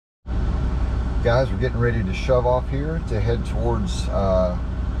Guys, we're getting ready to shove off here to head towards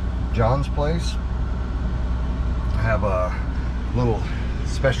John's place. I have a little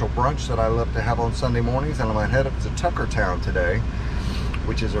special brunch that I love to have on Sunday mornings, and I'm going to head up to Tuckertown today,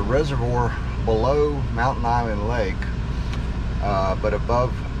 which is a reservoir below Mountain Island Lake, but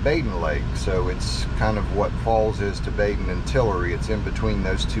above Baden Lake. So it's kind of what Falls is to Baden and Tillery. It's in between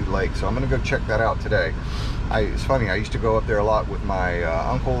those two lakes. So I'm going to go check that out today. It's funny, I used to go up there a lot with my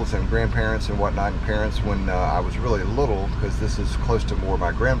uncles and grandparents and whatnot, and parents when I was really little, because this is close to where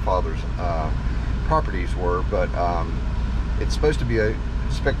my grandfather's properties were. But it's supposed to be a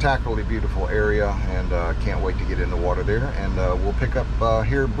spectacularly beautiful area, and can't wait to get in the water there. And we'll pick up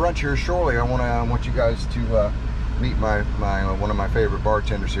brunch here shortly. I want you guys to meet one of my favorite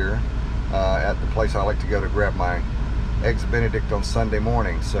bartenders here at the place I like to go to grab my eggs Benedict on Sunday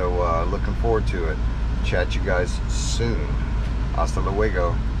morning. So looking forward to it. Chat you guys soon. Hasta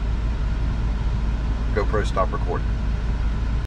luego. GoPro, stop recording.